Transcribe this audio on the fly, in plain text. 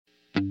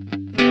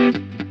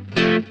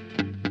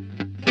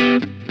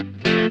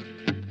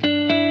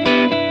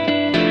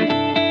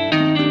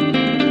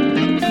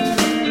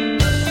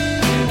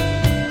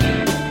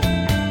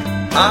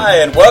Hi,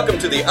 and welcome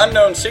to the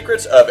Unknown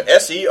Secrets of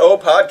SEO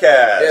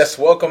podcast. Yes,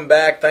 welcome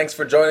back. Thanks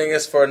for joining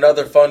us for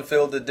another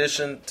fun-filled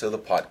edition to the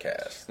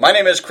podcast. My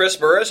name is Chris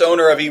Burris,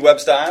 owner of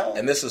E-Webstyle.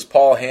 And this is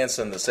Paul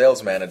Hansen, the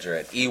sales manager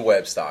at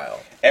E-Webstyle.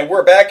 And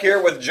we're back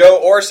here with Joe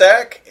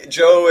Orsak.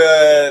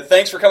 Joe,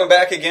 thanks for coming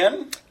back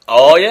again.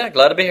 Oh, yeah,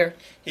 glad to be here.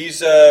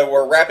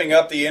 We're wrapping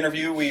up the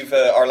interview.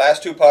 Our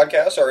last two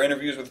podcasts are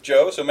interviews with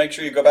Joe, so make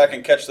sure you go back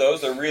and catch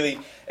those. They're really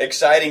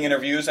exciting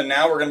interviews, and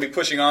now we're going to be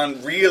pushing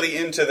on really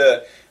into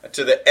the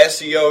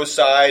SEO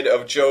side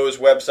of Joe's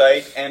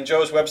website. And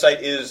Joe's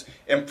website is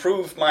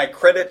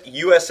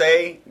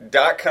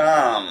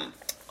ImproveMyCreditUSA.com.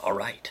 All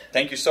right.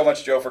 Thank you so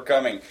much, Joe, for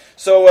coming.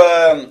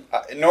 So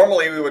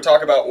normally we would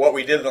talk about what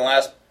we did in the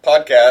last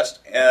podcast,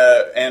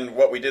 and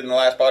what we did in the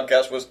last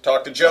podcast was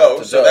talk to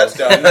Joe, so that's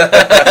done. And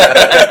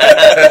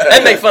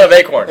make fun of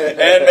Acorn.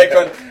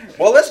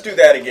 Well, let's do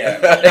that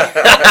again.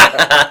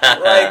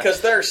 Right,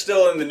 because they're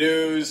still in the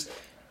news.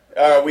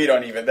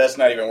 That's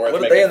not even worth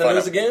making fun of. What, are they in the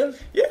news again?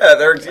 Yeah,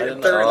 they're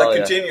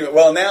continuing.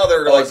 Well, now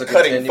they're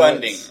cutting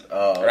funding,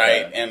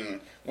 right?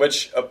 And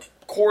which,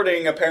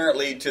 according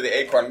apparently to the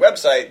Acorn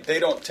website, they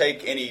don't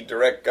take any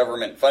direct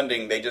government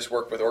funding. They just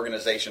work with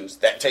organizations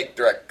that take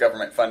direct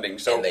government funding.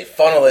 So and they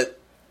funnel it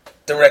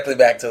directly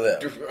back to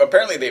them.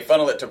 Apparently, they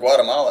funnel it to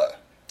Guatemala.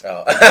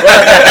 Oh. Yes.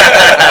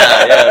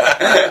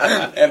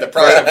 And the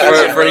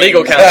prosecution for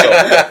legal counsel.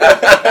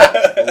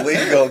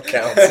 Legal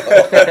counsel.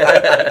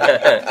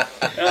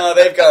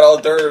 They've got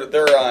all they're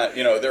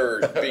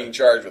being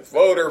charged with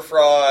voter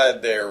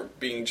fraud. They're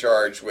being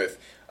charged with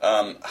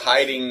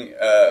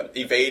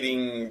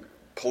evading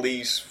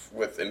police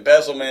with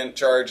embezzlement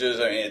charges.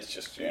 I mean, it's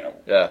just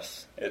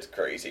Yes, it's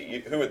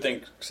crazy. Who would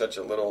think such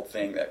a little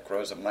thing that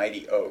grows a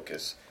mighty oak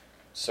is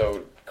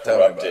so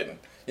corrupted?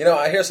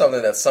 I hear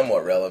something that's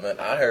somewhat relevant.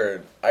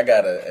 I'm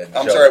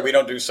sorry, we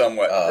don't do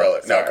somewhat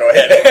relevant. No, go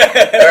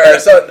ahead. Or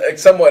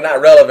somewhat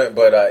not relevant,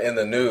 but in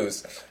the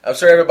news. I'm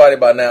sure everybody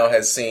by now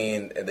has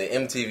seen the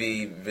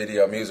MTV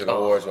Video Music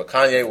Awards with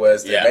Kanye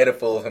West. He made a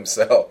fool of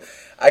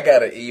himself. I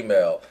got an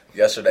email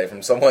yesterday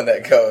from someone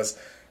that goes,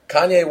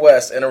 Kanye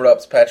West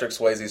interrupts Patrick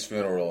Swayze's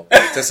funeral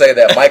to say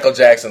that Michael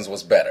Jackson's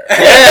was better.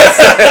 Yes!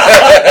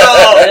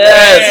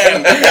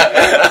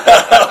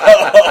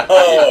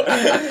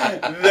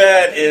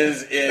 That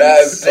is insane.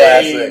 That's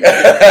classic.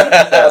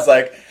 I was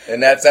like,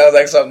 and that sounds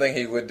like something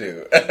he would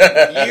do.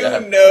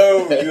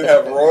 You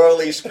have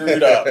royally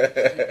screwed up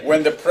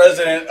when the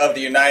President of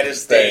the United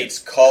States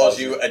calls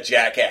you a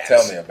jackass.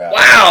 Tell me about it.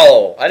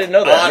 Wow! I didn't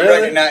know that.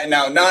 Really?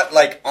 Now, not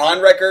like on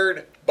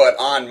record, but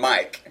on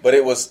mic. But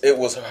it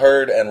was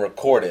heard and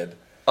recorded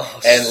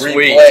and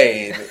sweet.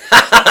 Replayed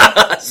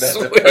that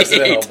the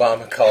President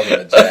Obama called him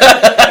a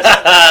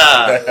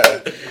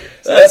jackass.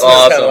 So that's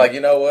awesome. Kind of like, you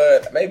know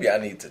what? Maybe I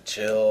need to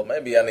chill.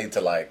 Maybe I need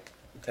to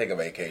take a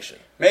vacation.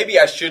 Maybe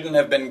I shouldn't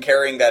have been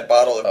carrying that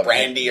bottle of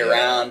brandy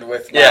around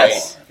with my,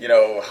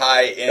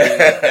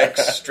 high-end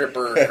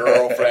ex-stripper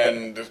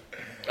girlfriend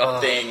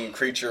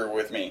creature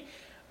with me.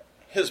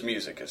 His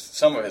music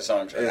some of his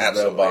songs are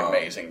absolutely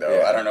amazing, though.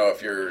 Yeah. I don't know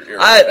if you're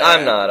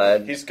I'm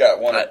not. He's got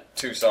one or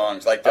two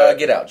songs like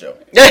Get Out, Joe.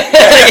 But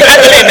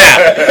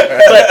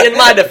in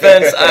my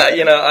defense,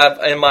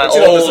 in my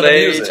old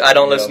age, I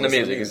don't listen to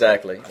music.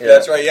 Exactly. Yeah.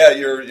 That's right. Yeah,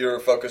 you're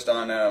focused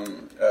on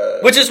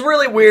which is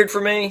really weird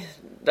for me.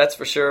 That's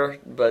for sure.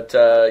 But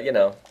I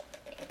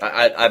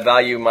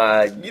value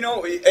my.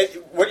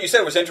 What you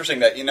said was interesting.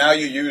 That now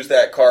you use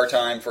that car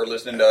time for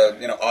listening to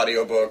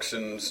audiobooks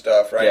and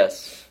stuff, right?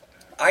 Yes.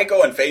 I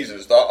go in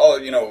phases.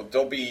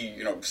 There'll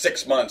be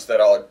 6 months that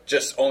I'll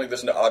just only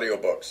listen to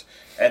audiobooks,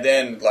 and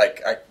then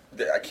I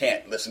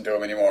can't listen to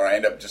them anymore. I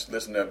end up just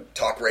listening to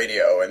talk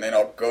radio, and then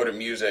I'll go to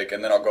music,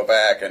 and then I'll go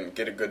back and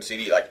get a good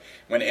CD. Like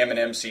when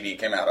Eminem's CD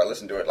came out, I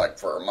listened to it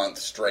for a month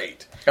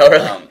straight. Oh,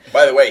 really?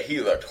 By the way, he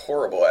looked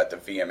horrible at the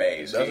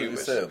VMAs. That's what he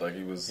said.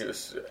 He was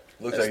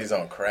looks like he's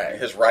on crack.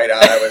 His right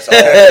eye was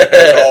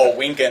all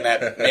winking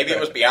at. Maybe it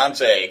was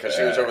Beyonce because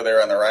she was over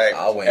there on the right.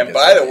 And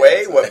by the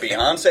way, what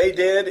Beyonce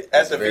did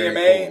at the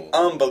VMA,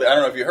 unbelievable. I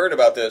don't know if you heard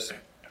about this.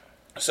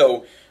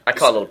 So I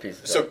caught a little piece.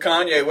 So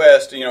Kanye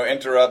West,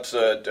 interrupts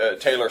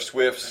Taylor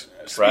Swift's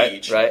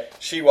speech. Right.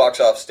 She walks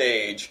off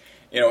stage,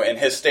 and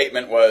his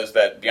statement was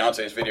that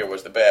Beyonce's video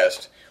was the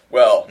best.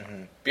 Well,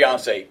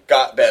 Beyonce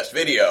got best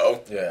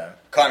video. Yeah.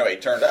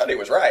 Kanye turned out he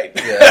was right.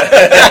 Yeah.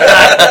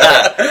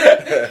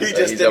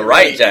 He's a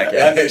right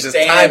jackass. His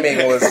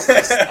timing was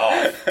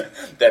off.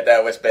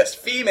 That was best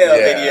female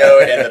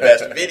video, and the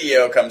best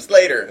video comes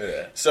later.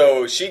 Yeah.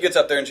 So she gets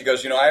up there and she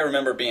goes, I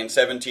remember being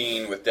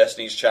 17 with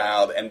Destiny's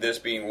Child, and this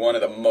being one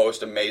of the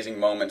most amazing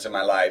moments in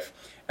my life.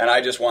 And I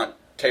just want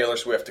Taylor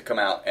Swift to come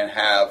out and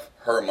have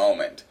her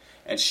moment.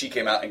 And she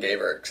came out and gave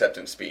her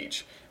acceptance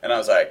speech. And I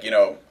was like,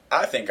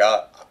 I think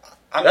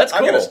I'm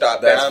going to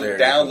stop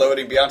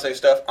downloading Beyonce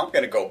stuff. I'm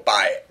going to go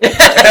buy it.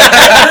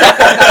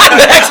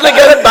 I'm actually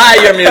going to buy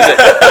your music.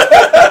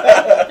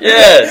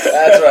 Yes.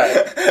 That's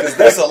right. Because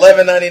this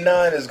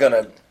 $11.99 is going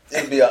to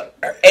It'd be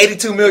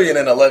 82 million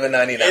and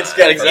 11.99. It's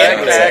gonna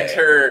impact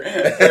her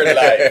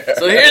life.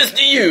 So here's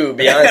to you,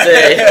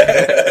 Beyonce.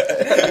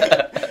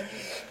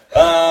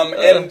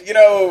 And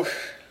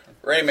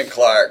Raymond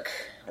Clark.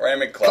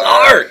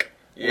 Clark.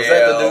 Was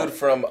that the dude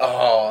from?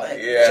 Oh,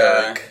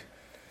 that jerk.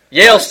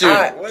 Yale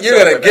student. You're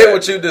gonna get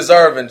what you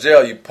deserve in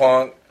jail, you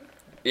punk.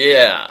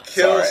 Yeah.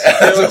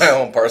 That's my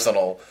own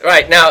personal.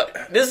 Right now,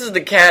 this is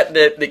the cat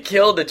that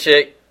killed the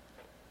chick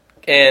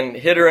and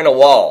hit her in a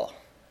wall.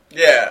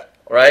 Yeah.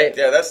 Right?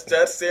 Yeah,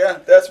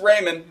 that's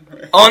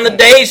Raymond. On the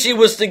day she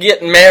was to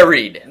get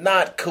married.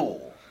 Not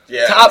cool.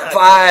 Yeah. Top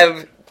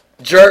 5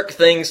 jerk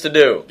things to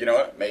do. You know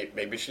what?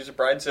 Maybe she's a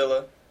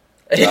bridezilla.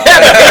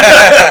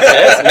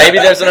 Yes, maybe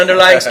there's an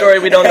underlying story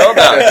we don't know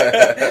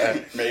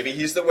about. Maybe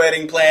he's the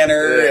wedding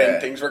planner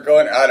and things were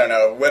going, I don't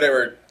know,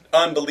 whatever.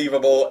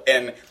 Unbelievable.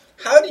 And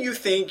how do you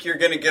think you're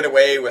going to get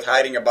away with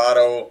hiding a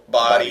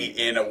body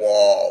in a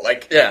wall?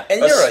 And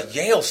you're a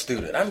Yale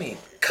student. I mean,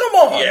 come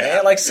on,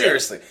 man. Like,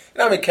 seriously. You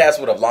know how many cats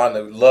would have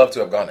loved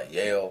to have gone to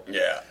Yale?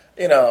 Yeah.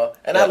 And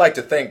I like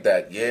to think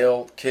that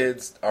Yale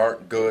kids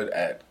aren't good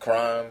at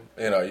crime.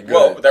 You're good.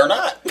 Well, they're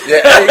not.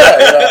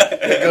 Yeah,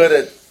 you're good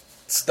at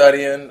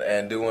studying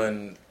and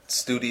doing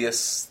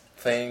studious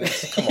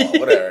things. Come on,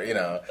 whatever,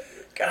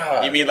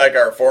 God. You mean like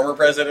our former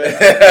president?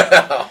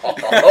 That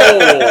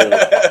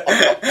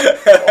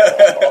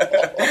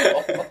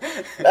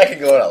could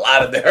go in a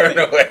lot of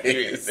different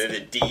ways. Wasn't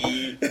it a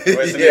D average?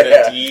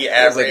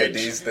 It was like a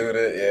D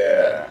student,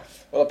 yeah.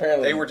 Well,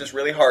 apparently they were just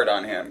really hard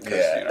on him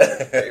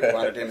because they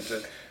wanted him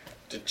to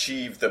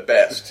achieve the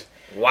best.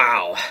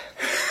 Wow.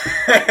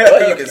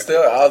 Well, you can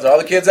still, all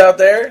the kids out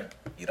there,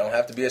 you don't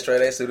have to be a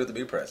straight A student to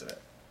be president.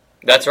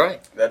 That's right.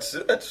 That's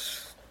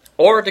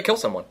or to kill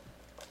someone.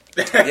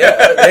 Yeah,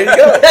 there you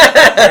go.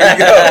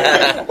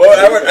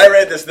 Well, I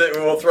read this.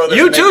 We'll throw this.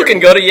 You too can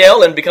go to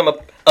Yale and become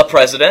a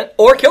president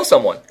or kill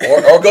someone.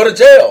 Or go to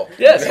jail.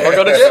 Yes, or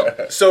go to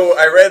jail. So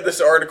I read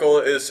this article.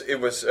 It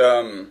was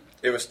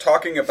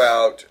talking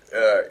about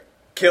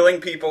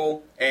killing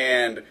people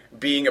and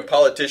being a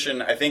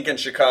politician, I think in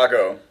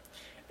Chicago.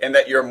 And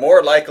that you're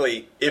more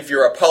likely, if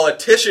you're a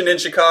politician in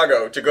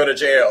Chicago, to go to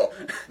jail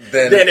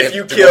than if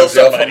you kill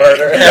somebody. For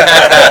murder.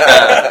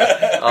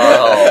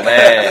 Oh,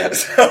 man.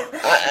 So,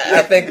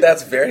 I think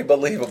that's very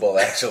believable,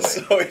 actually.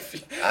 So if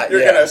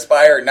you're going to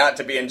aspire not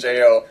to be in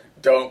jail,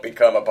 don't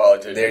become a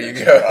politician in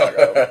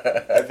Chicago.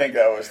 I think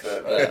that was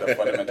the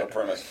fundamental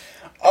premise.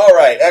 All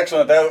right,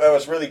 excellent. That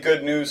was really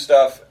good news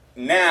stuff.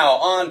 Now,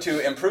 on to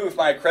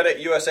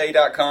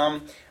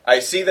ImproveMyCreditUSA.com. I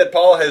see that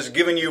Paul has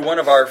given you one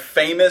of our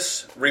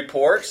famous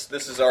reports.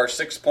 This is our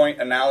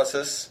 6-point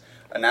analysis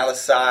of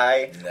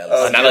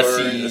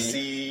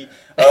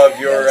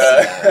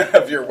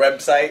your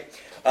website.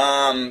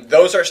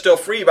 Those are still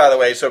free, by the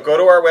way. So go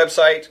to our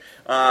website,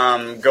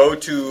 go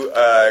to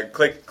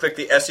click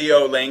the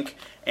SEO link,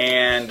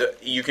 and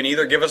you can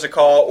either give us a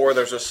call or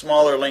there's a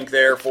smaller link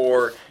there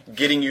for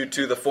getting you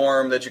to the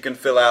form that you can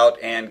fill out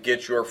and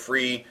get your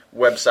free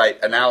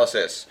website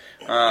analysis.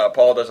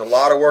 Paul does a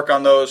lot of work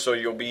on those, so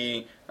you'll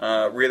be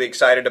really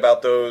excited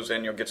about those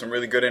and you'll get some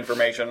really good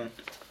information.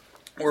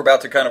 We're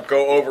about to kind of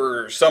go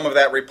over some of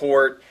that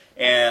report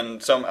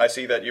and some. I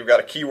see that you've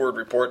got a keyword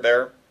report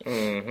there.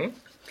 Mm-hmm.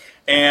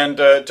 And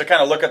to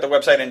kind of look at the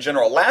website in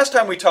general. Last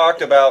time we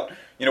talked about,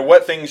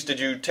 what things did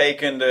you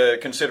take into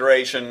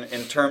consideration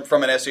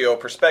from an SEO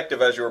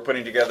perspective as you were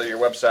putting together your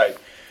website?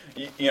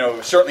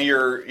 Certainly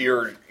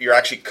your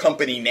actually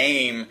company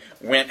name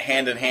went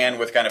hand in hand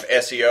with kind of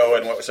SEO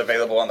and what was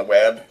available on the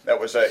web. That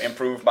was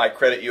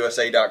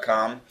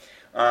ImproveMyCreditUSA.com.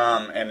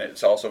 And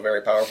it's also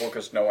very powerful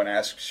because no one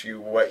asks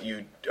you what do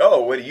you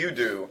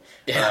do?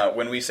 Yeah.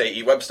 When we say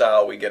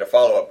E-Webstyle, we get a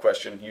follow-up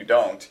question. You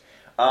don't.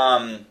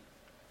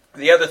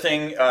 The other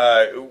thing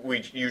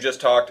you just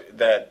talked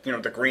that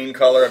the green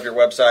color of your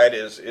website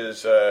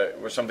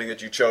was something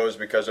that you chose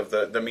because of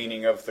the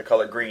meaning of the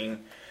color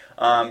green.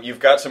 You've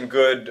got some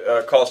good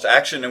calls to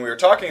action, and we were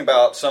talking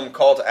about some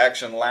call to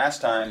action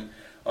last time,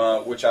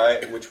 which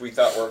we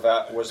thought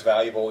was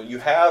valuable. You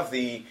have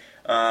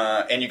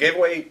and you gave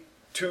away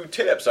 2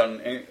 tips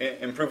on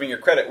improving your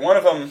credit. One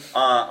of them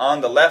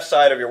on the left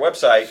side of your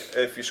website,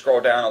 if you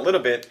scroll down a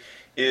little bit,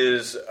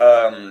 is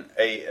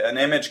an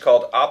image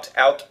called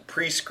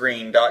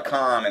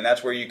optoutprescreen.com, and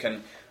that's where you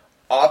can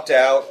opt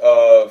out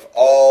of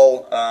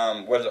all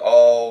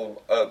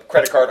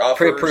credit card offers.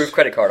 Pre-approved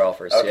credit card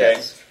offers. Okay,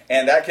 yes.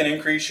 And that can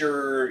increase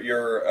your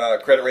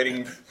credit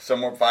rating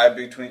somewhere 5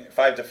 to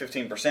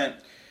 15%.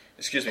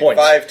 Excuse me,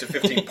 points. 5 to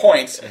 15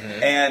 points.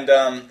 Mm-hmm. And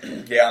I'm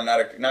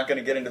not going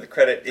to get into the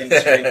credit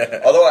industry.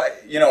 Although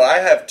I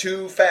have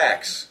 2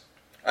 facts.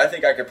 I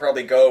think I could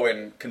probably go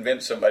and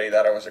convince somebody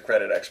that I was a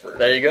credit expert.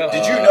 There you go.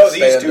 Did you know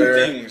these 2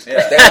 things?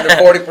 Yeah. Stay under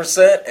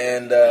 40%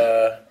 and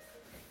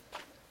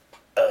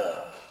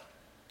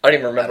I don't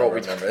even remember what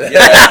we remember. I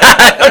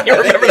don't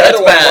even remember the that's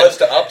other bad. one was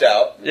to opt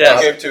out.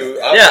 Yes.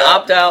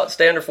 Opt out,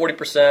 stay under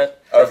 40%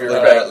 of your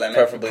credit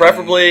limit.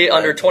 Preferably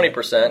under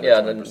 20%. Yeah,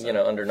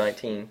 under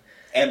 19.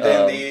 And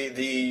then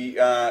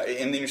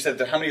and then you said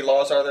that how many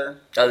laws are there?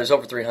 There's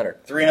over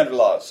 300. 300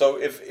 laws. So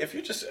if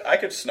you just, I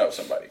could know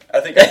somebody. I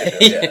think I could do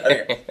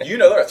it. Yeah. You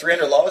know there are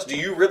 300 laws. Do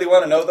you really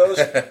want to know those?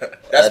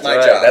 That's my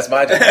job. That's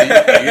my job.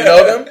 Do you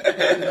know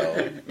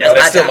them? No,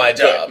 that's still my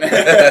job.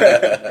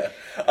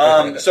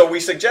 So we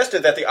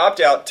suggested that the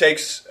opt-out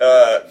takes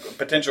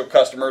potential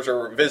customers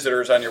or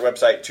visitors on your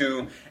website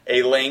to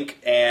a link,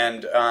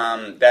 and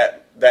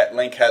that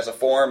link has a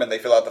form, and they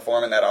fill out the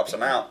form, and that opts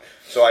them out.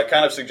 So I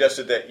kind of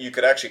suggested that you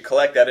could actually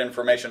collect that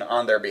information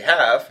on their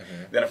behalf.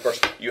 Mm-hmm. Then, of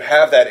course, you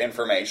have that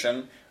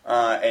information,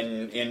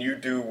 and you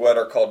do what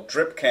are called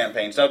drip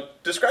campaigns. Now,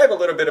 describe a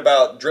little bit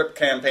about drip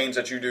campaigns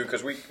that you do,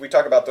 because we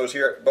talk about those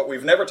here, but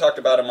we've never talked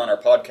about them on our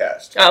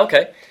podcast. Oh,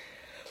 okay.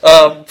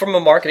 From a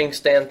marketing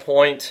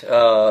standpoint,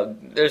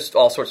 there's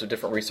all sorts of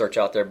different research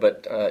out there,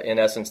 but in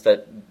essence,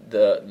 that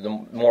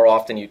the more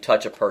often you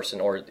touch a person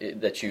or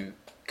that you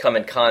come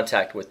in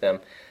contact with them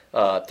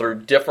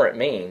through different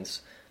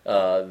means,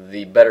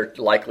 the better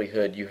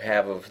likelihood you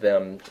have of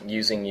them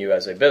using you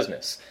as a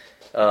business.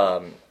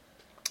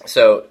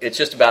 So it's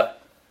just about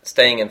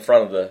staying in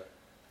front of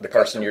the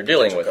person you're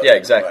dealing with. Yeah,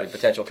 exactly, right.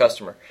 Potential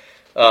customer.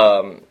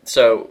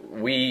 So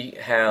we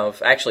kind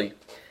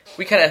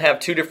of have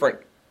two different,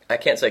 I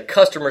can't say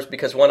customers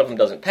because one of them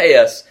doesn't pay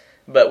us,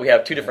 but we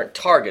have two different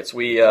targets.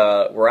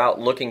 We're out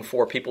looking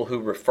for people who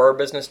refer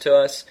business to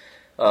us.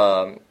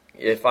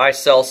 If I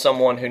sell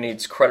someone who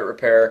needs credit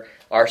repair,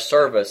 our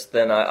service,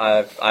 then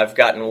I've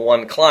gotten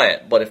one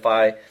client. But if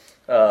I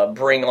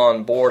bring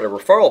on board a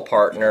referral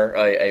partner,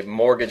 a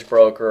mortgage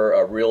broker,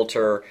 a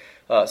realtor,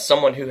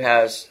 someone who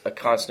has a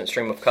constant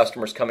stream of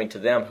customers coming to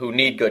them who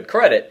need good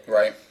credit,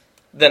 right,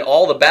 then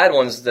all the bad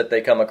ones that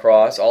they come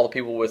across, all the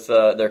people with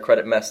their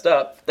credit messed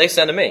up, they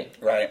send to me.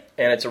 Right.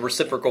 And it's a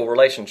reciprocal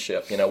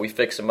relationship. We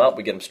fix them up,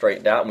 we get them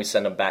straightened out, and we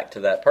send them back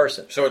to that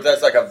person. So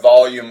that's like a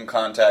volume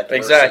contact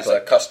versus a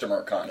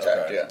customer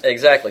contact. Okay. Yeah.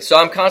 Exactly. So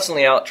I'm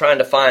constantly out trying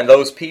to find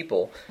those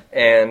people,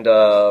 and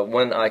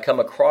when I come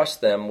across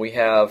them, we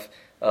have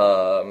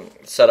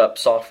set up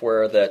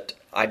software that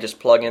I just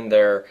plug in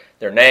their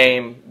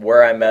name,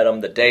 where I met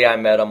them, the day I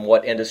met them,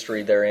 what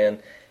industry they're in,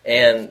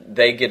 and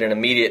they get an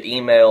immediate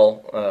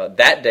email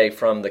that day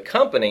from the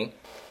company,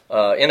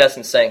 in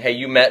essence saying, hey,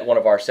 you met one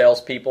of our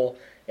salespeople,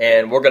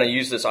 and we're going to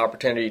use this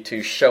opportunity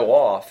to show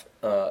off.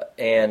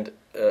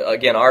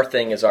 Again, our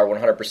thing is our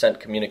 100%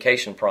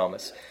 communication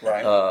promise.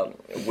 Right.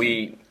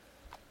 We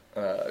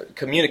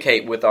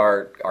communicate with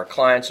our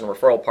clients and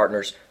referral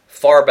partners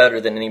far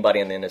better than anybody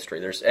in the industry.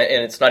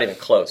 And it's not even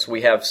close.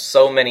 We have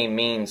so many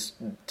means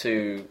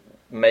to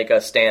make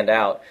us stand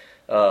out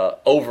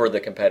over the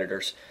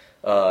competitors.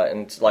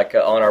 And it's like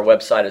on our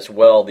website as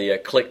well, the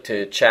click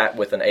to chat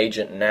with an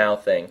agent now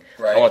thing.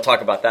 Right. I want to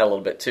talk about that a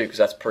little bit too, because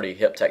that's pretty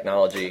hip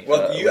technology.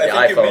 Well,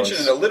 I think you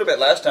mentioned it a little bit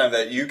last time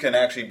that you can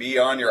actually be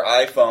on your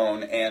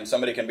iPhone and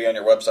somebody can be on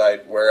your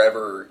website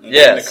wherever in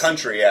the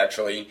country,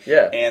 actually.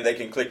 Yeah. And they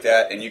can click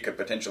that, and you could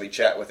potentially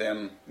chat with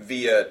them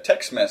via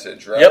text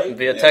message, right? Yep,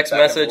 via text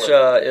message.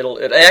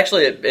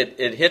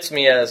 It hits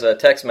me as a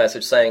text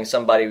message saying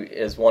somebody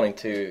is wanting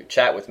to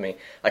chat with me.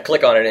 I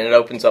click on it, and it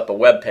opens up a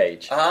web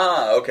page.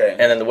 Ah, okay. And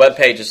then the web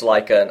page is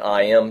like an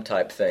IM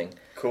type thing.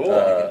 Cool.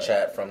 You can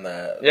chat from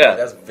that. Yeah,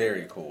 that's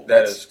very cool.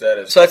 That is.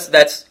 So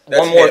that's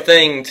one more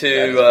thing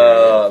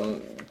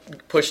to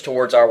push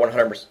towards our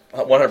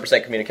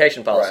 100%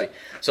 communication policy. Right.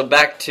 So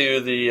back to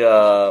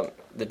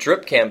the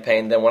drip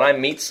campaign. Then when I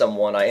meet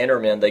someone, I enter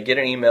them in. They get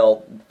an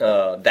email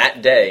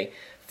that day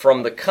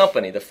from the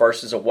company. The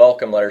first is a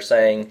welcome letter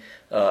saying,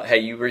 hey,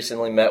 you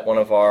recently met one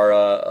of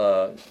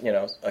our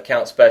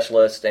account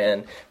specialists,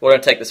 and we're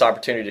going to take this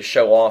opportunity to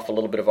show off a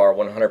little bit of our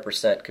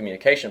 100%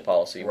 communication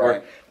policy.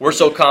 Right. We're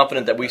so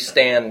confident that we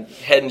stand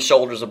head and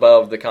shoulders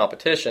above the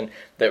competition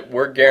that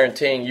we're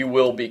guaranteeing you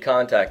will be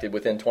contacted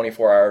within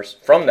 24 hours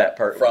from that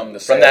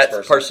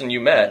person you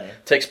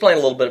met to explain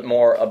a little bit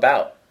more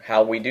about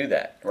how we do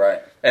that.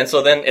 Right. And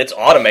so then it's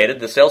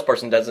automated. The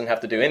salesperson doesn't have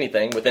to do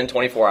anything. Within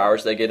 24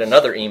 hours, they get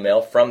another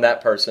email from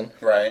that person.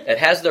 Right. It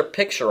has their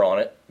picture on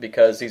it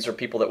because these are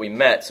people that we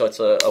met, so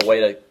it's a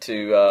way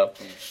to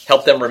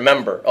help them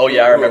remember. Oh,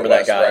 yeah, I remember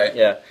that guy. Right.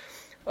 Yeah.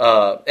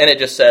 And it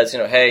just says,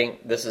 hey,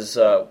 this is,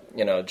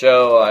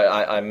 Joe,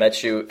 I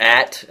met you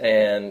at,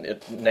 and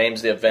it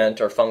names the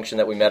event or function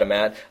that we met him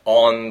at,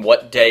 on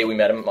what day we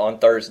met him, on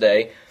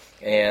Thursday.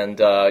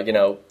 And,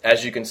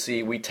 as you can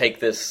see, we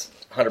take this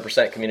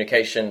 100%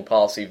 communication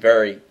policy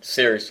very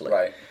seriously.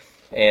 Right.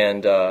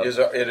 And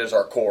it is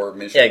our core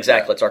mission. Yeah,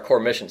 exactly. It's our core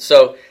mission.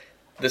 So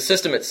the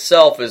system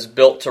itself is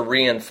built to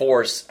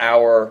reinforce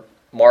our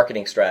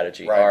marketing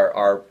strategy, right,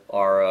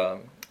 our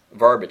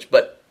verbiage.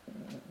 But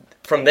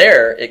from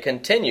there, it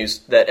continues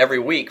that every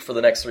week for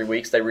the next 3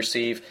 weeks, they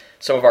receive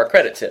some of our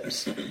credit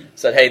tips.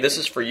 Said, hey, this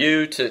is for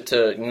you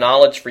to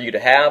knowledge for you to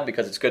have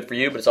because it's good for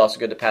you, but it's also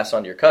good to pass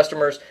on to your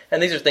customers.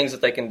 And these are things that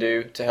they can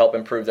do to help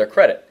improve their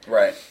credit.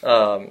 Right.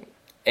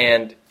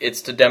 And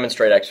it's to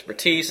demonstrate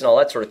expertise and all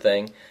that sort of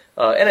thing.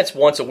 And it's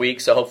once a week,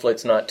 so hopefully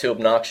it's not too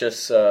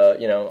obnoxious.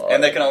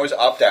 And they can always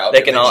opt out.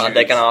 They can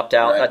opt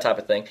out, that type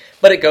of thing.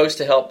 But it goes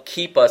to help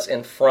keep us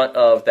in front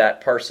of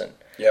that person.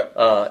 Yep.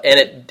 And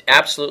it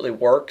absolutely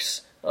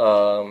works.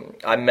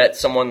 I met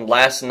someone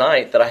last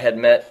night that I had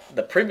met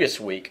the previous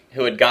week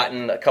who had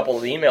gotten a couple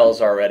of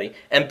emails already,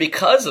 and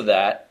because of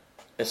that,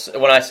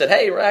 when I said,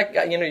 "Hey, Rack,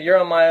 you're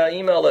on my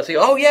email list," he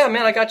goes, "Oh yeah,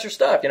 man, I got your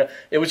stuff."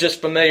 It was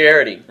just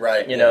familiarity.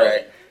 Right.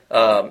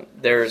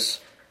 There's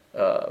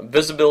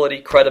visibility,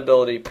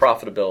 credibility,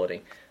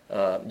 profitability.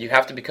 You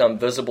have to become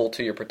visible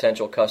to your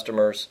potential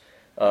customers.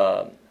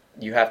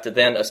 You have to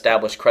then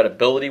establish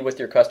credibility with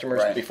your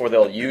customers before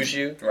they'll use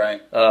you.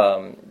 Right.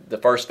 The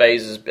first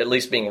phase is at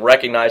least being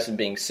recognized and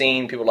being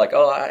seen. People are like,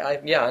 "Oh,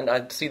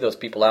 I see those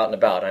people out and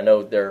about. I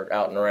know they're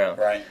out and around."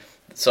 Right.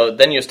 So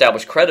then you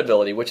establish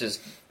credibility, which is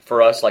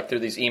for us, like through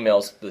these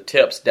emails, the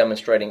tips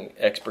demonstrating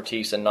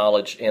expertise and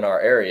knowledge in our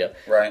area.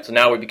 Right. So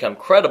now we become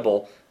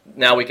credible.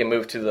 Now we can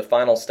move to the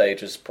final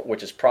stage,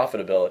 which is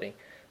profitability.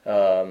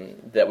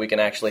 That we can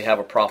actually have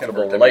a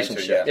profitable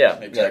relationship. Yeah,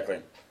 exactly.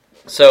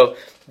 So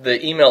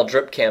the email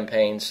drip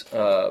campaigns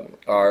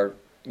are,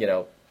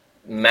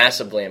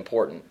 massively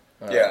important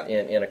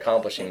in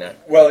accomplishing that.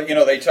 Well,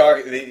 they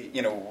talk.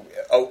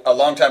 A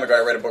long time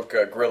ago, I read a book,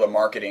 Guerrilla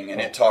Marketing,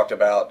 and it talked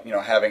about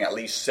having at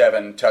least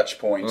 7 touch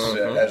points,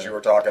 as you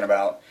were talking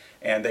about,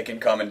 and they can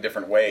come in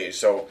different ways.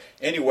 So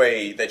any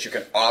way that you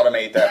can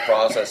automate that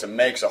process, it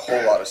makes a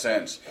whole lot of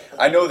sense.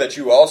 I know that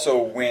you also,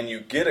 when you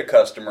get a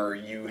customer,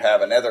 you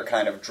have another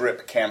kind of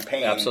drip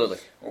campaign. Absolutely.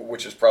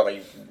 Which is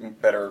probably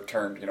better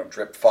termed,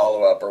 drip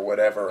follow-up or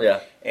whatever.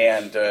 Yeah.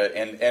 And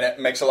it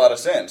makes a lot of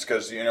sense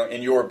because,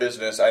 in your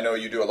business, I know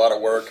you do a lot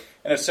of work,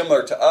 and it's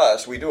similar to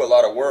us. We do a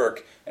lot of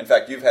work. In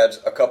fact, you've had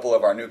a couple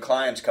of our new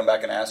clients come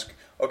back and ask,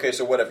 okay,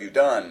 so what have you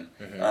done,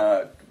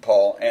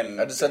 Paul?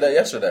 And I just said that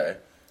yesterday.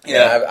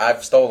 Yeah,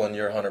 I've stolen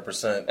your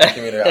 100%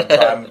 community.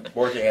 I'm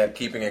working at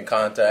keeping in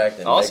contact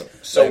and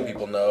letting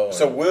people know.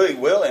 So we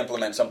will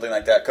implement something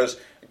like that because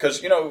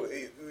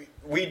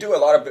we do a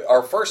lot of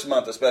our first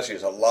month, especially,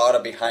 is a lot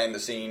of behind the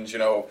scenes.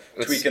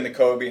 Tweaking the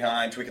code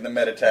behind, tweaking the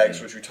meta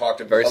tags, which we talked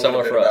a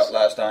little bit about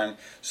last time.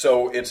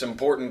 So it's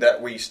important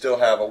that we still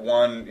have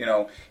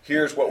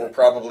here's what we're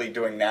probably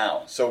doing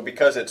now. So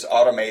because it's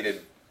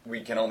automated,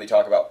 we can only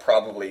talk about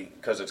probably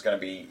because it's going to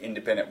be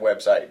independent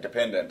website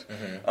dependent.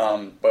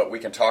 But we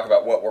can talk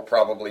about what we're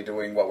probably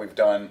doing, what we've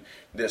done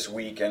this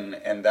week, and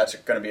that's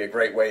going to be a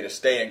great way to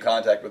stay in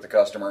contact with the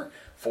customer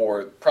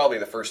for probably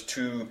the first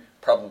 2,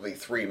 probably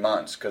 3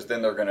 months, because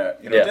then they're going to,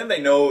 then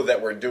they know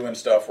that we're doing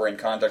stuff, we're in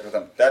contact with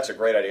them. That's a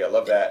great idea. I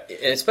love that.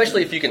 And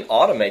especially if you can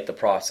automate the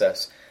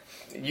process.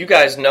 You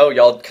guys know,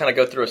 y'all kind of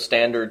go through a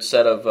standard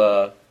set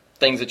of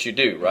things that you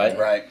do, right?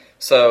 Right.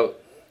 So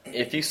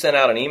if you send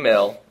out an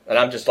email, and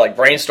I'm just like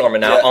brainstorming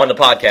now on the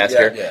podcast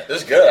here. Yeah,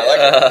 this is good. I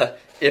like it.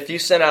 If you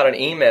send out an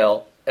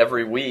email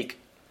every week,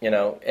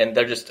 and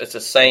it's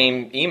the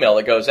same email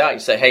that goes out, you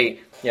say, hey,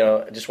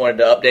 I just wanted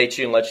to update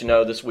you and let you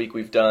know this week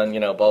we've done,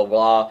 blah, blah,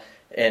 blah.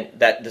 And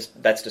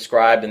that's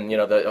described, and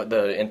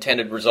the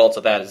intended results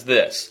of that is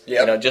this.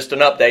 Yep. Just an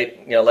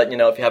update. Letting you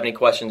know if you have any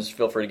questions,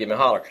 feel free to give me a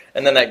holler.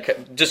 And then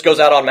that just goes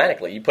out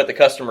automatically. You put the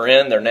customer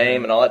in, their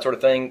name, and all that sort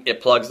of thing.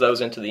 It plugs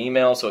those into the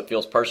email, so it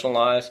feels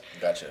personalized.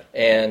 Gotcha.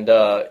 And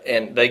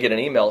they get an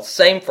email.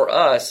 Same for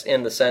us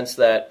in the sense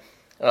that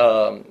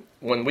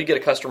when we get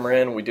a customer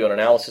in, we do an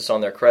analysis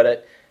on their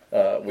credit.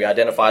 We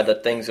identify the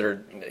things that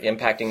are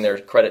impacting their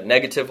credit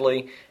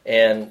negatively,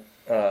 and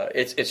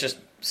it's just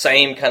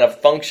same kind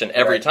of function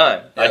every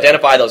time. Yeah.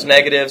 Identify those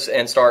negatives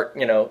and start,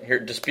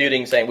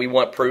 disputing, saying we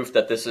want proof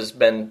that this has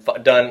been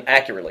done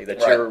accurately,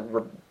 that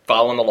you're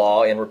following the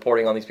law and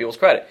reporting on these people's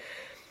credit.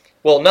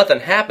 Well, nothing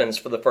happens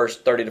for the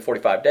first 30 to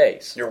 45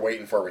 days. You're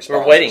waiting for a response.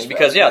 We're waiting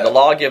because, the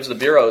law gives the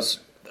bureaus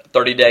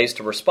 30 days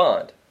to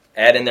respond.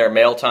 Add in their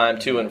mail time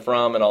to and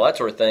from and all that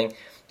sort of thing,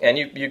 and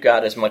you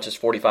got as much as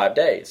 45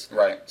 days.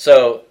 Right.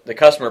 So the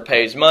customer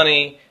pays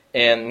money,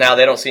 and now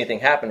they don't see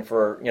anything happen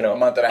for a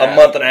month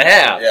and a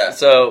half. Yeah.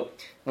 So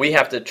we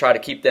have to try to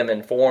keep them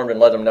informed and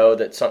let them know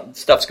that some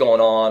stuff's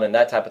going on and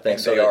that type of thing.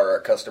 And so they are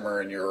a customer,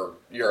 and you're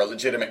a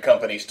legitimate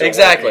company still.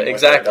 Exactly.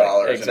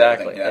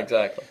 Exactly.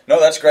 No,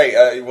 that's great.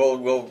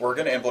 We're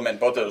going to implement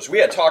both of those. We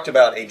had talked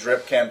about a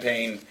drip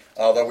campaign,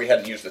 although we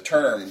hadn't used the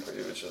term,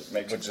 which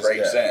makes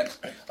great sense.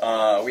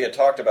 We had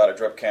talked about a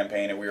drip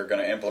campaign, and we were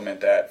going to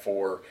implement that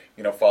for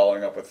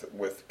following up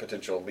with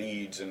potential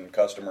leads and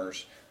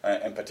customers.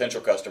 And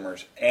potential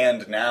customers,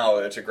 and now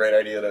it's a great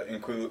idea to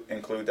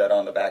include that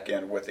on the back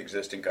end with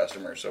existing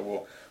customers.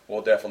 So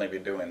we'll definitely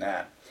be doing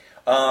that.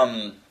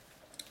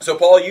 So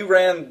Paul, you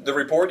ran the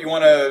report. You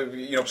want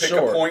to pick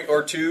a point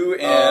or two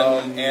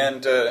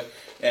and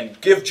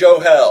give Joe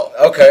hell.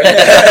 Okay.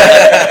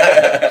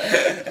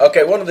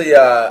 Okay. One of the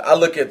I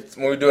look at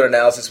when we do an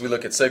analysis, we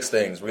look at 6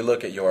 things. We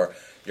look at your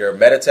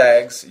meta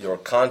tags, your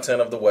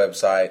content of the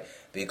website,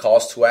 the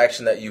calls to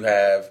action that you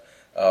have.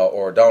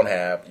 Or don't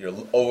have, your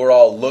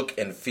overall look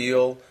and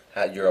feel,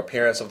 your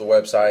appearance of the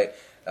website,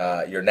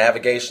 your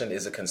navigation,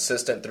 is it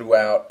consistent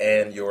throughout,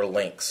 and your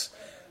links.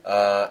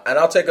 And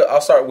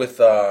I'll start with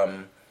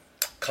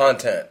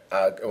content,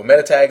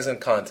 meta tags and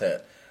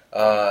content.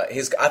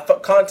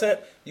 Content.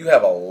 You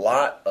have a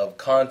lot of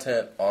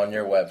content on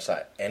your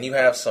website, and you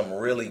have some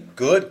really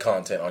good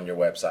content on your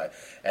website,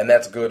 and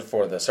that's good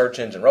for the search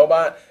engine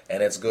robot,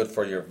 and it's good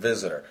for your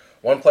visitor.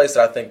 One place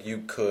that I think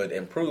you could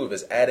improve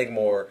is adding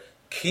more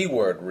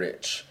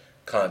keyword-rich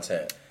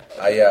content.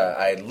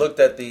 I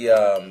looked at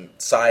the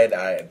site.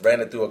 I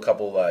ran it through a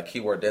couple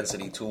keyword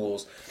density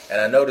tools,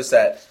 and I noticed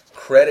that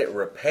credit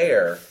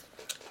repair.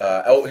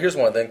 Here's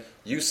one thing.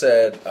 You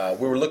said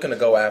we were looking to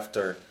go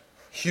after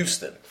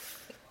Houston,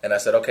 and I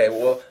said, okay,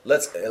 well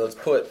let's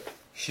put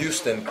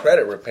Houston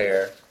credit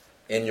repair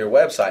in your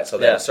website so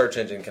that a search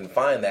engine can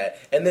find that,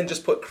 and then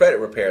just put credit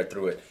repair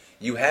through it.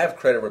 You have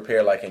credit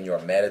repair like in your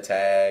meta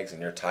tags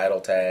and your title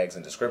tags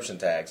and description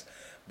tags,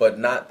 but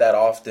not that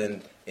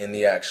often in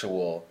the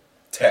actual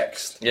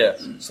text. Yeah.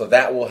 So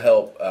that will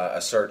help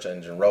a search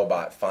engine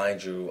robot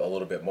find you a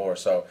little bit more.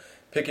 So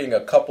picking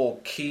a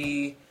couple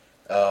key,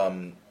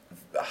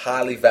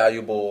 highly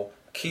valuable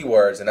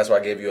keywords, and that's why I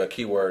gave you a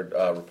keyword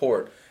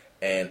report,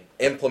 and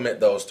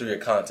implement those through your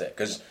content.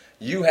 Because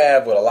you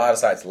have what a lot of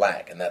sites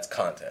lack, and that's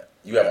content.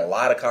 You have a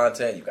lot of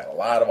content. You've got a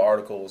lot of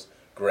articles.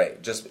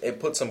 Great. Just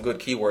put some good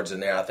keywords in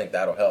there. I think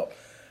that'll help.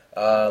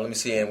 Let me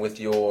see. And with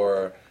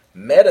your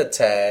meta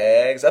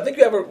tags, I think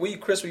you have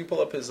Chris, will you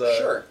pull up his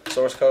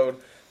source code?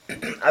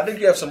 I think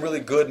you have some really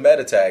good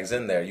meta tags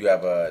in there. You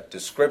have a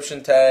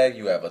description tag,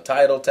 you have a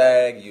title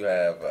tag, you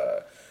have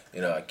a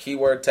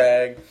keyword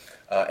tag,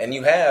 and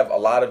you have a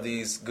lot of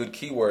these good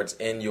keywords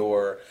in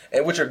your,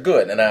 and which are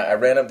good. And I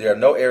ran up. There are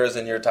no errors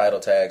in your title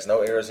tags,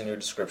 no errors in your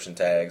description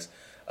tags.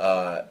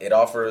 It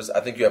offers. I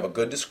think you have a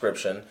good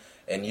description,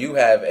 and you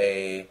have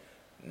a.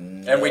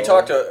 And we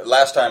talked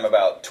last time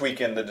about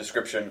tweaking the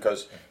description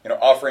because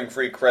offering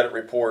free credit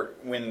report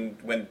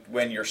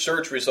when your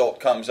search result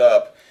comes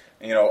up,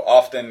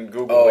 often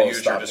Google will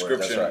use your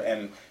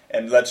description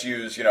and let's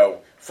use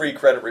free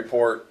credit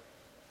report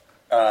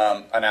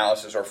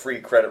analysis or free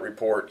credit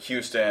report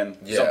Houston,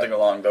 something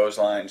along those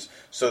lines,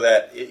 so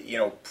that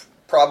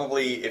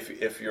probably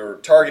if you're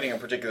targeting a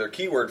particular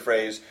keyword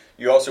phrase,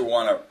 you also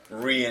want to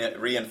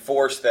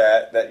reinforce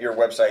that your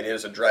website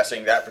is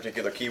addressing that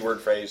particular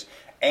keyword phrase.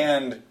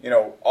 And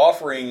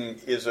offering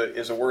is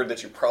a word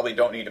that you probably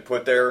don't need to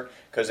put there,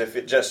 because if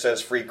it just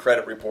says free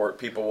credit report,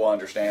 people will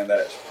understand that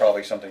it's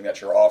probably something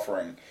that you're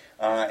offering.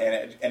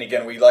 And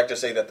again, we like to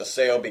say that the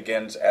sale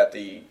begins at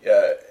the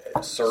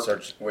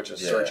search, which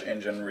is search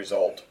engine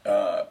result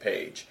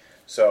page.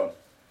 So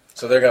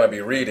they're going to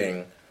be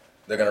reading.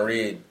 They're going to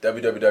read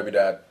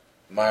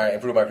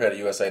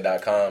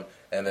www.improvemycreditusa.com,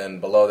 and then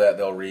below that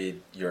they'll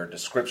read your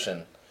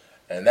description.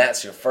 And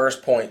that's your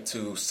first point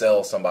to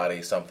sell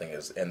somebody something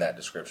is in that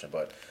description.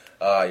 But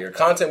your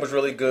content was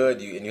really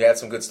good, and you had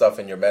some good stuff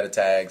in your meta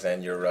tags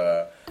and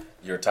your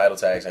title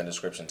tags and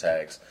description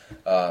tags.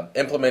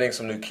 Implementing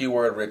some new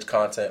keyword-rich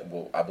content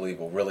I believe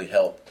will really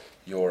help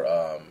your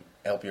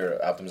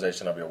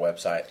optimization of your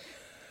website.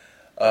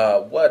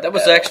 That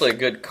was actually a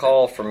good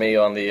call for me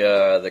on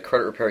the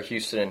Credit Repair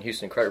Houston and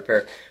Houston Credit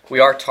Repair.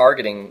 We are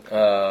targeting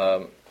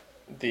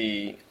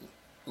the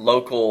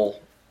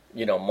local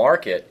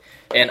market.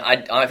 And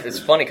it's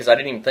funny because I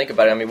didn't even think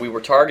about it. I mean, we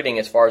were targeting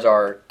as far as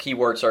our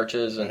keyword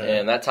searches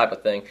and that type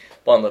of thing.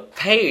 But on the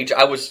page,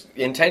 I was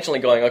intentionally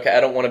going, okay, I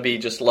don't want to be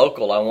just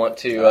local. I want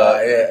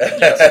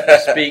to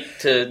speak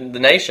to the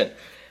nation.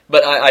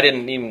 But I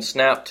didn't even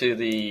snap to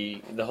the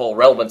whole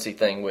relevancy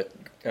thing with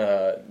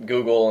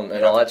Google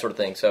and all that sort of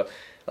thing. So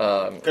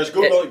because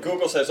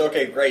Google says,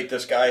 okay, great,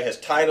 this guy, his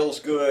title's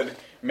good.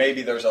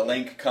 Maybe there's a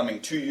link coming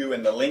to you,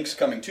 and the links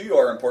coming to you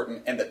are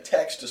important, and the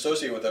text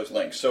associated with those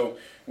links. So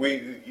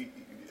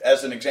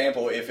as an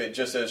example, if it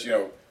just says,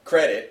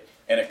 credit,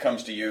 and it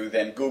comes to you,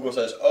 then Google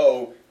says,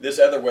 oh, this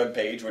other web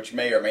page, which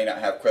may or may not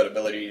have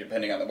credibility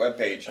depending on the web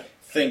page,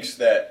 thinks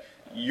that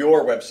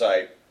your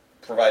website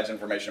provides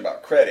information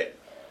about credit.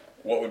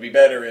 What would be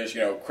better is,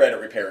 Credit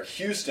Repair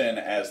Houston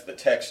as the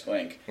text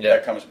link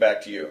that comes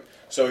back to you.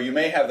 So you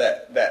may have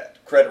that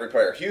Credit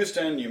Repair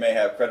Houston, you may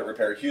have Credit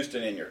Repair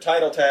Houston in your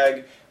title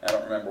tag. I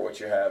don't remember what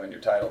you have in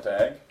your title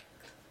tag.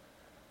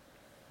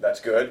 That's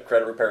good.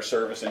 Credit Repair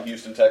Service in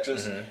Houston,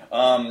 Texas.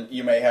 Mm-hmm.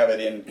 You may have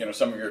it in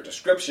some of your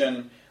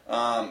description,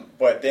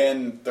 but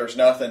then there's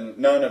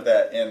none of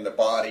that in the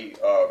body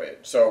of it.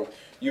 So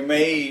you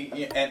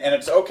may, and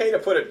it's okay to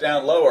put it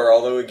down lower.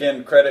 Although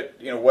again, credit,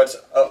 Google's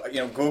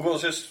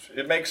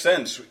it makes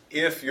sense.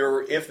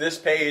 If this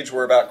page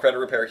were about Credit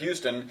Repair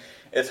Houston,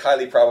 it's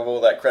highly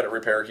probable that Credit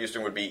Repair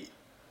Houston would be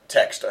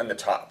text on the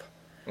top.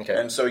 Okay.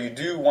 And so you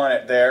do want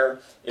it there.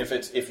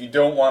 If you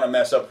don't want to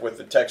mess up with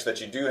the text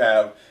that you do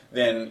have,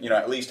 then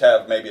at least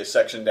have maybe a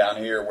section down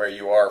here where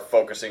you are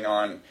focusing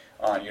on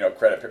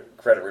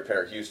Credit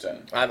Repair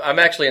Houston. I'm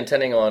actually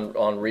intending on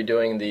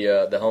redoing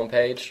the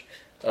homepage.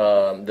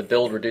 The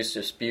build reduce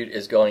dispute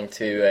is going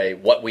to a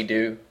what we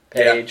do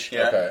page,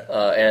 Okay.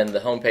 And the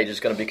homepage is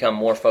going to become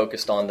more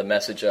focused on the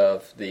message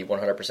of the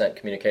 100%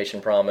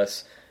 communication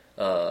promise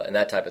and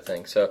that type of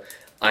thing. So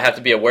I have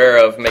to be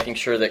aware of making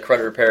sure that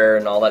credit repair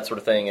and all that sort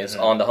of thing is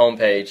on the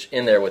homepage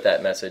in there with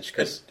that message.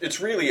 Cause it's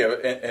really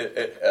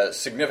a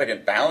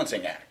significant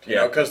balancing act, you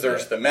know, because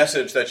there's the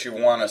message that you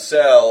want to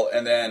sell,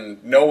 and then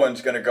no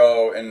one's going to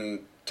go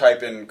and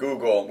type in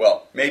Google.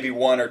 Well, maybe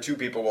one or two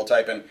people will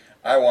type in,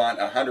 I want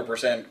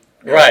 100%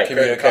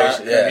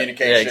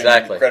 communication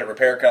exactly. credit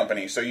repair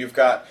company. So you've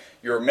got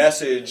your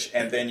message,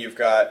 and then you've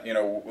got, you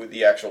know,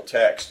 the actual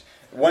text.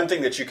 One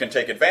thing that you can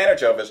take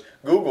advantage of is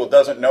Google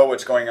doesn't know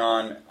what's going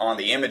on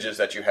the images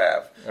that you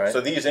have. Right. So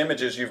these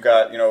images, you've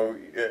got, you know,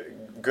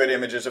 good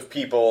images of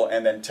people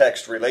and then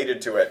text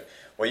related to it.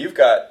 Well, you've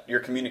got your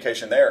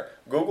communication there.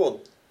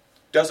 Google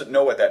doesn't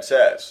know what that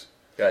says.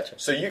 Gotcha.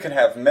 So you can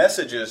have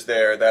messages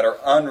there that are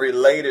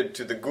unrelated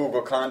to the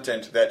Google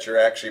content that you're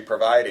actually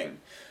providing.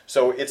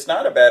 So it's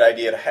not a bad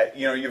idea to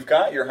you know, you've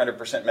got your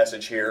 100%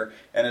 message here,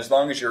 and as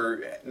long as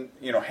you're,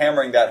 you know,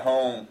 hammering that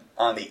home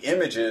on the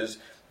images,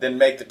 then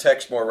make the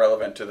text more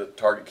relevant to the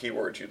target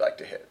keywords you'd like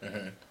to hit.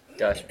 Mm-hmm.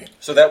 Gotcha.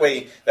 So that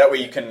way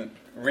you can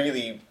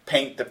really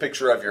paint the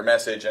picture of your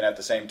message and at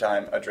the same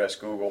time address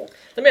Google.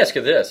 Let me ask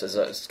you this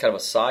as kind of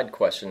a side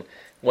question.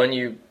 When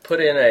you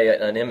put in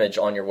an image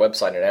on your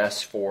website and it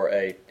asks for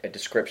a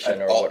description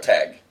an or alt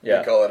tag. Yeah.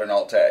 We call it an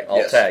alt tag.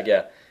 Alt tag,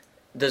 yeah.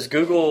 Is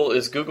Google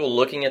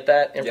looking at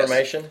that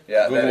information?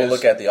 Yes. Yeah, Google will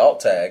look at the alt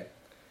tag,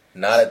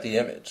 not at the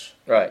image.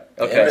 Right.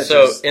 Okay.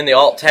 So in the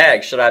alt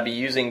tag, should I be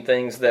using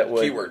things that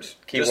would keywords?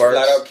 Just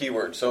flat out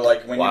keywords. So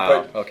like when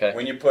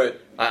you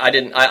put I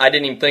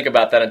didn't even think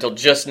about that until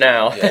just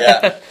now.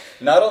 Yeah.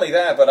 Not only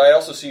that, but I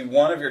also see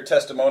one of your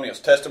testimonials.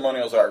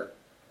 Testimonials are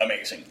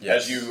amazing,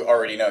 as you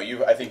already know.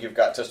 I think you've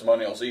got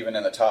testimonials even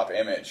in the top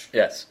image.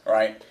 Yes.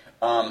 Right.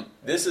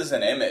 This is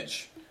an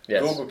image.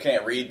 Yes. Google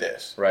can't read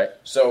this. Right.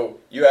 So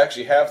you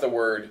actually have the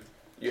word.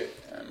 You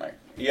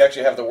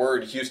actually have the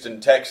word Houston,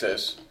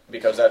 Texas,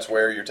 because that's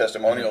where your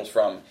testimonial's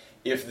from.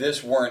 If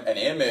this weren't an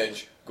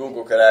image,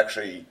 Google could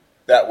actually,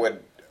 that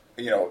would,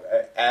 you know,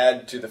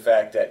 add to the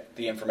fact that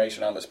the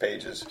information on this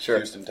page is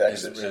Houston,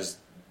 Texas.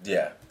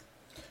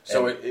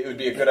 So it would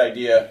be a good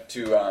idea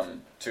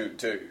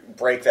to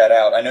break that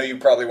out. I know you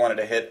probably wanted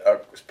to hit a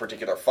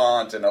particular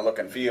font and a look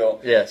and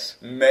feel. Yes.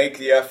 Make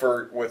the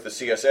effort with the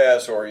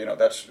CSS, or, you know,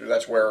 that's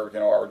where, you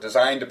know, our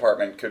design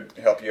department could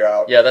help you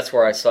out. Yeah, that's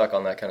where I suck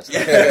on that kind of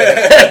stuff.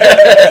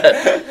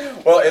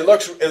 Well, it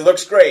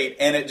looks great,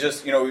 and it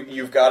just, you know,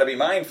 you've got to be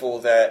mindful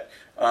that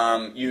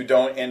you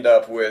don't end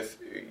up with,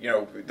 you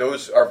know,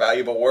 those are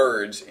valuable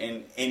words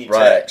in any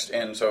text,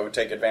 and so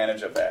take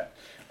advantage of that.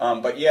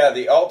 But yeah,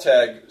 the alt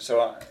tag,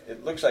 so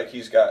it looks like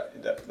he's got,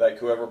 like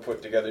whoever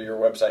put together your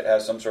website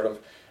has some sort of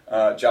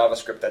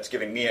JavaScript that's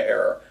giving me an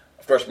error.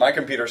 Of course, my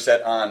computer's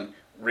set on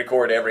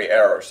record every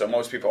error, so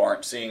most people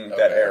aren't seeing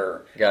that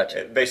error.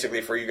 Gotcha. Basically,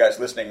 for you guys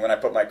listening, when I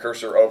put my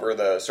cursor over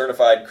the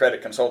Certified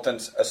Credit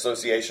Consultants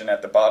Association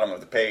at the bottom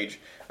of the page,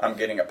 I'm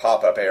getting a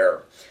pop-up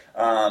error.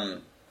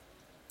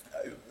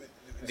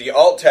 The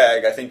alt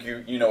tag, I think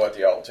you know what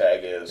the alt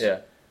tag is.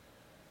 Yeah.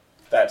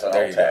 That's an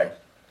alt tag.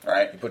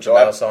 Right. You put your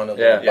mouse on the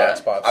little box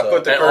pops up.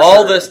 Put the cursor.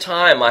 All this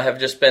time, I have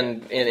just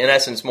been, in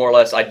essence, more or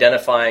less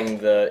identifying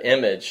the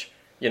image.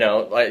 You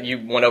know, you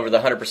went over the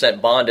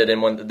 100% bonded,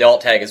 and when the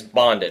alt tag is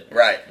bonded.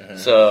 Right. Mm-hmm.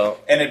 So,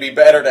 and it'd be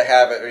better to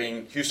have it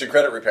in Houston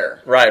Credit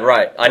Repair.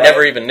 Right. I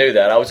never even knew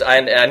that.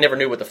 I never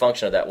knew what the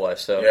function of that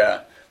was. So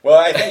yeah. Well,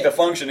 I think the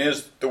function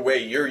is the way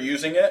you're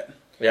using it.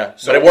 Yeah,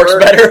 so but it works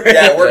better.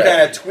 Yeah, we're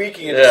kind of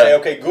tweaking it to say,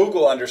 okay,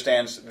 Google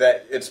understands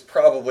that it's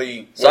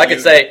probably... So I could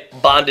say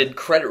bonded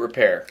credit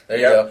repair. There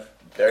you go.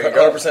 There you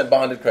go. 100%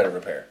 bonded credit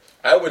repair.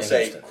 I would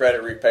say Houston.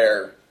 Credit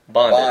repair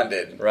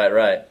bonded. Right.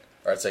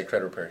 Or I'd say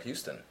credit repair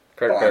Houston.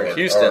 Credit repair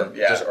Houston.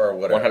 Or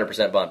whatever.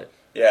 100% bonded.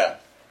 Yeah.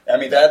 I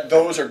mean,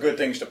 those are good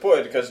things to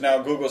put, because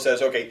now Google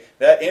says, okay,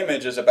 that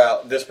image is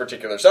about this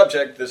particular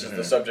subject. This is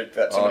the subject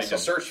that somebody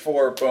just searched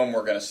for. Boom,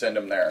 we're going to send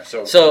them there.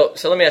 So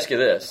let me ask you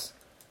this,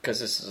 because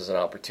this is an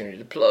opportunity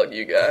to plug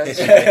you guys.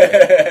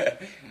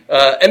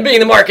 And being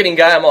the marketing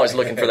guy, I'm always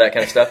looking for that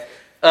kind of stuff.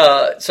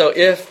 So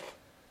if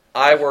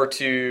I were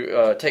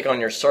to take on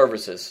your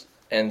services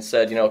and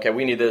said, you know, okay,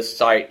 we need this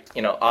site,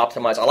 you know,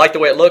 optimized. I like the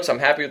way it looks. I'm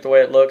happy with the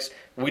way it looks.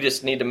 We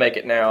just need to make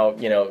it now,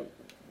 you know,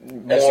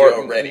 more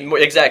SEO ready.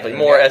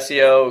 More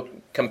SEO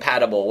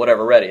compatible,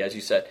 whatever ready, as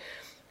you said.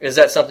 Is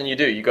that something you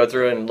do? You go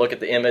through and look at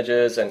the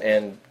images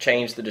and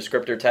change the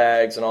descriptor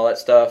tags and all that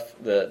stuff,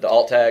 the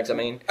alt tags, I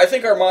mean? I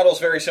think our model is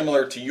very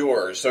similar to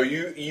yours. So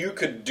you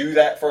could do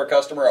that for a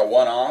customer, a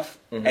one-off,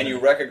 and you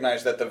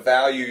recognize that the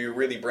value you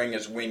really bring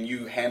is when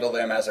you handle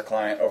them as a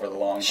client over the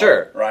long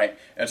haul, right?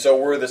 And so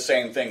we're the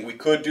same thing. We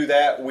could do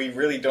that. We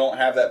really don't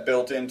have that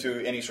built into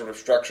any sort of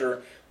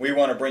structure. We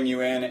want to bring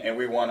you in, and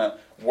we want to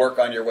work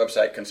on your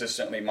website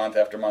consistently month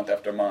after month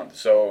after month.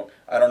 So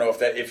I don't know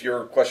if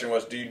your question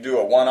was, do you do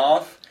a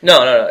one-off?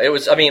 No. It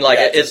was, I mean, like,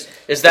 is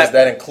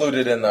that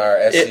included in our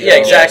SEO? Yeah,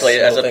 exactly.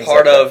 As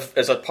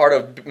a part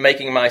of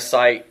making my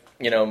site,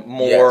 you know,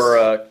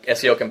 more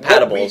SEO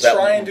compatible. What we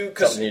try and do,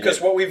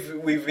 because what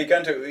we've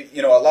begun to,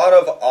 you know, a lot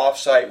of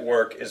off-site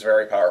work is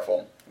very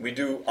powerful. We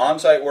do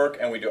on-site work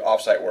and we do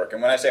off-site work.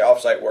 And when I say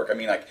off-site work, I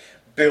mean like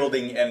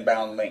building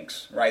inbound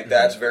links, right?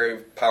 That's very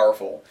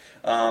powerful.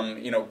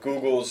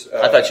 Google's...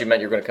 I thought you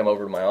meant you were going to come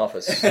over to my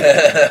office.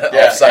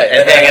 Off-site.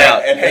 And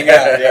hang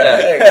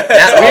out.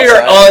 Now, we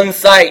are on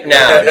site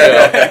now,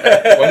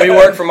 Joe. When we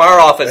work from our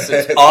office,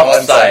 it's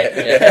off-site.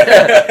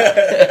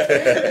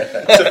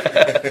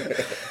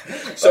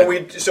 So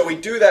we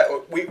do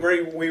that.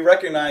 We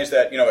recognize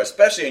that,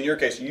 especially in your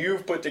case,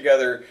 you've put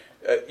together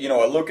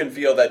a look and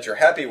feel that you're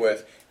happy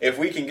with. If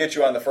we can get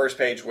you on the first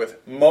page with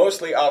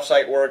mostly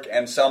off-site work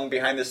and some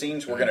behind the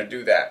scenes, we're going to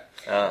do that.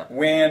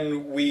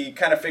 When we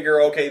kind of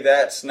figure, okay,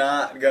 that's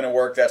not going to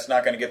work, that's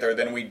not going to get there,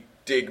 then we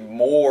dig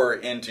more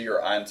into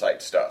your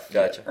on-site stuff.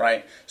 Gotcha.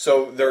 Right?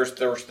 So there's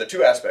the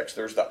two aspects.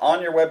 There's the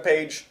on your web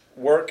page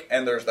work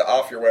and there's the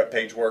off your web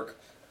page work.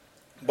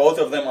 Both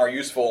of them are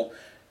useful,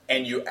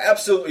 and you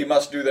absolutely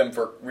must do them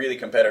for really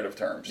competitive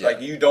terms. Yeah.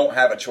 Like, you don't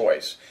have a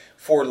choice.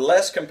 For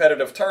less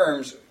competitive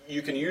terms,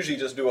 you can usually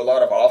just do a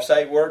lot of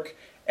off-site work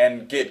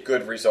and get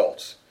good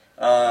results.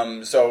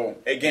 So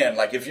again,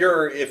 like if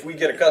we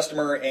get a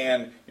customer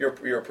and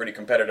you're a pretty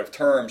competitive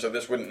term, so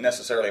this wouldn't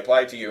necessarily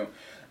apply to you.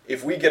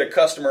 If we get a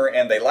customer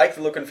and they like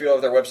the look and feel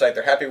of their website,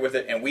 they're happy with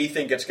it, and we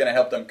think it's going to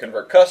help them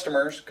convert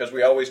customers, because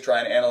we always try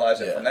and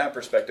analyze it from that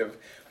perspective.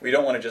 We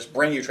don't want to just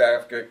bring you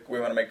traffic. We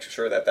want to make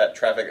sure that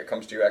traffic that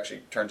comes to you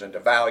actually turns into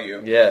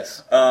value.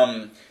 Yes.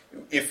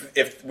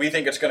 If we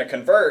think it's going to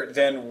convert,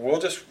 then we'll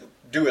just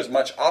do as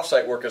much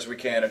offsite work as we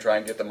can and try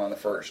and get them on the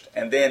first.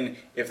 And then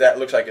if that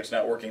looks like it's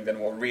not working, then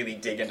we'll really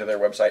dig into their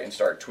website and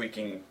start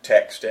tweaking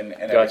text and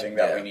everything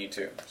that we need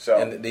to. So,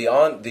 and the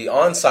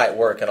on-site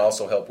work can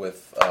also help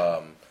with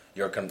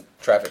your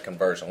traffic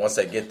conversion. Once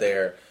they get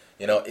there,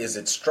 is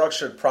it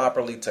structured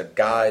properly to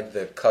guide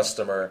the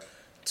customer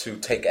to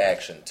take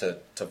action, to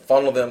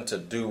funnel them to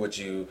do what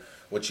you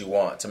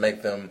want, to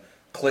make them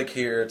click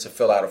here to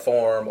fill out a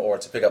form or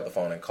to pick up the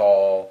phone and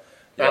call?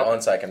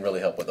 On-site can really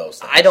help with those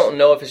things. I don't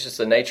know if it's just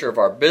the nature of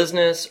our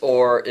business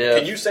or if...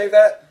 Can you save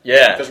that?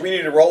 Yeah. Because we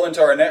need to roll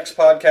into our next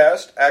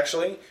podcast,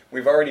 actually.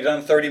 We've already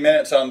done 30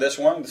 minutes on this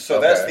one.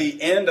 So that's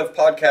the end of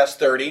podcast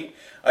 30.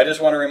 I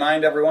just want to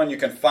remind everyone, you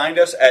can find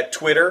us at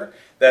Twitter.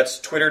 That's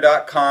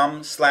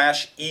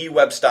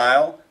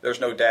twitter.com/E-Webstyle. There's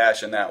no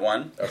dash in that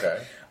one.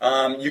 Okay.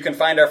 You can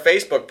find our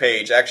Facebook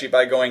page, actually,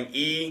 by going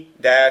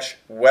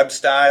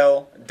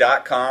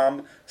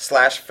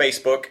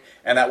e-webstyle.com/Facebook,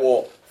 and that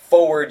will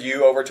forward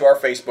you over to our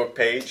Facebook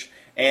page.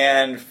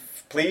 And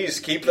please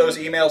keep those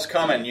emails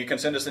coming. You can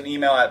send us an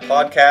email at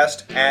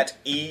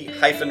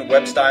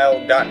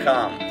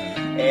podcast@e-webstyle.com.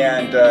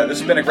 And this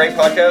has been a great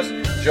podcast.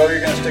 Joe, you're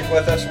going to stick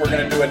with us. We're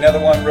going to do another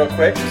one real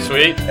quick.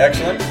 Sweet.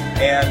 Excellent.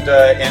 And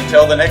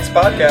until the next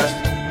podcast,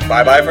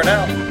 bye-bye for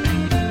now.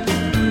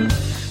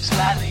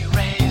 Slightly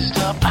raised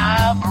up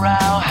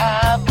highbrow,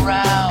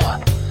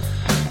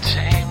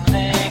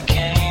 tamely,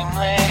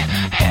 gamely,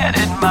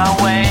 headed my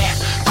way.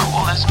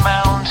 Cool as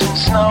mountain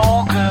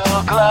snow,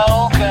 girl,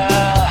 glow,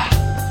 girl,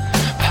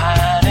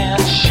 pining,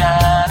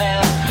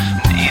 shining,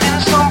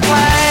 needing some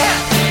play.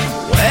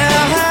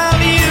 Where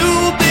have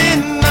you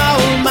been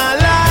all my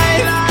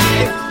life?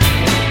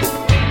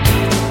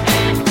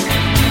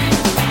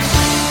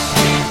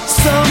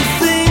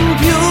 Something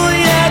pure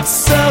yet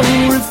so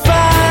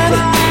refined.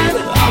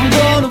 I'm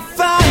gonna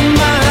find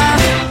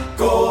my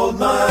gold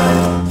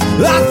mine.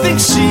 I think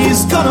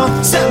she's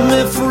gonna set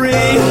me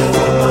free.